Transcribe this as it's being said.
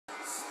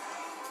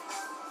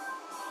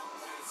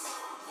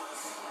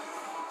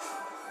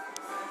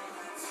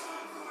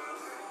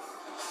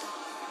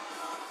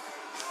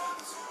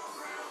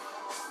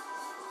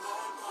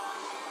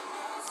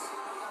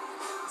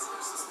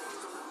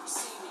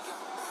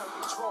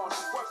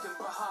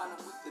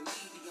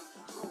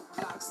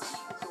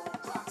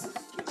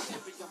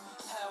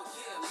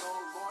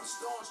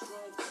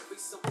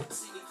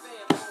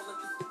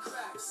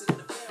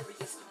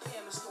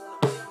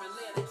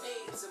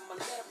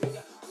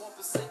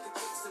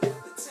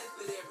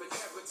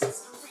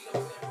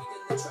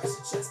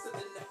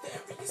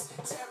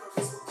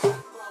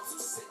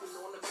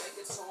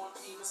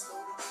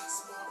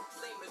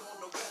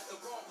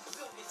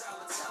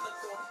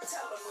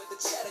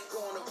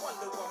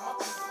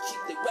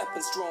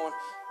weapons drawn.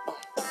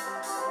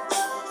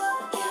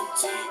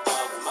 Empty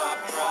of my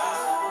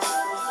pride,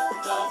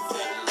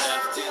 nothing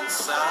left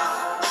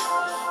inside,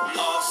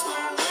 lost the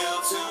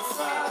will to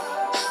fight.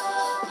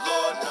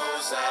 Lord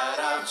knows that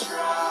I've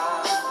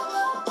tried,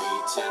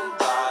 beaten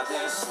by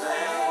this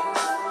thing,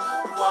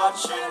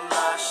 watching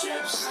my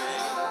ship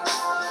sink,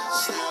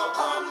 still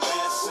I'm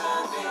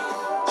listening.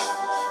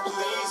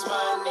 Please,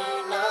 my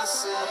Nina,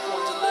 sing.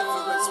 Upon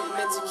deliverance, we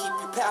meant to keep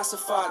you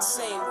pacified,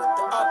 sane with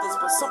the others,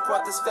 but some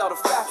brothers fell to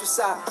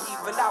fratricide.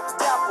 Even I was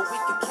doubtful we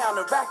could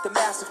counteract the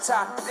massive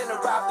tide. Then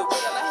arrived the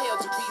whale, I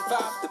hailed to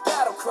revive the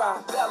battle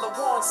cry. Bella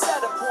Warren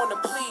set upon the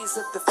pleas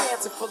of the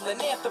fanciful and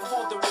anthem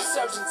for the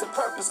resurgence of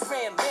purpose,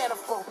 grand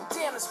manifold.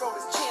 Dennis wrote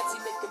his chants, he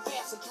make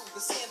advancing through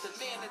the sand, the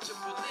manager,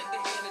 Belinda,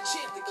 and a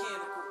chant the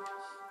canticle.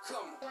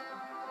 Come on.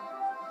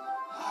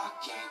 I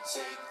can't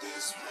take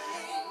this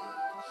pain,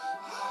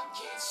 I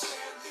can't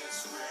stand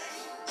this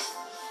rain,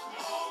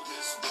 all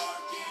this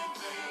work in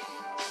vain,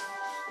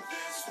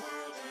 this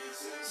world is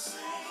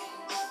insane,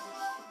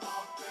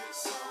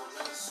 puppets on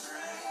the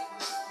string,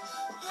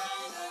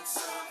 pain and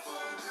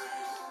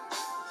suffering,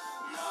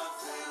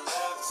 nothing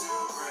left to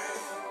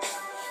bring,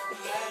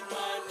 let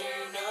my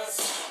Nina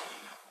sing.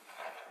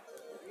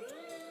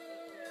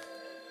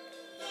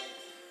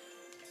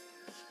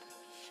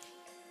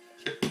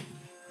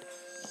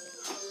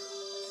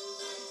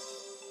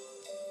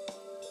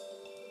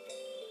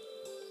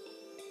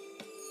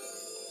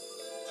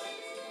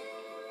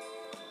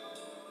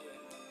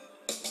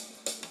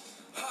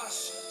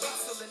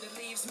 Rustle in the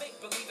leaves, make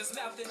believers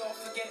mouthing off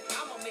again.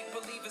 I'ma make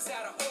believers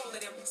out of all of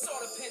them.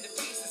 Sort of pin to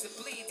pieces, it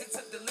bleeds into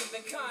the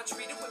living con.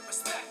 Treated with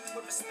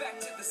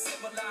respect to the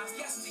civilized.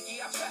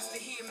 Yesteryear, I pressed to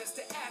hear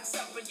Mr. Axe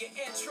up in your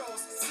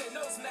intros. Send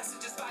those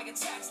messages via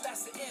text,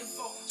 that's the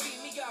info. Beam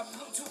me up,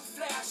 Bluetooth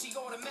flashy,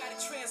 automatic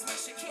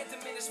transmission. Can't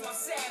diminish my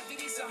savvy.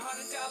 These are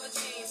 $100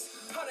 jeans.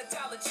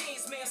 $100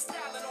 jeans, man,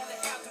 styling on the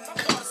album. My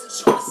partisan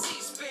short of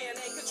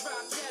C-SPAN. Anchor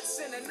drop dead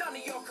center, none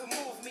of y'all can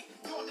move me.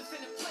 Your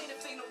defendant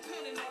plaintiff ain't no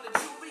pinning on the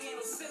jury. Ain't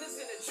no sinners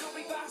in the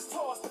jury box.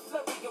 Toss the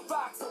flurry of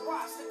rocks. I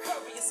watch the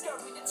curry and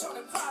scurry to turn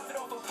a profit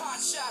off a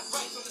pot shot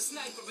right from the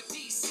sniper of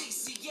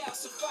DCCL.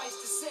 Suffice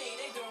to say,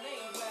 they don't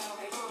aim well.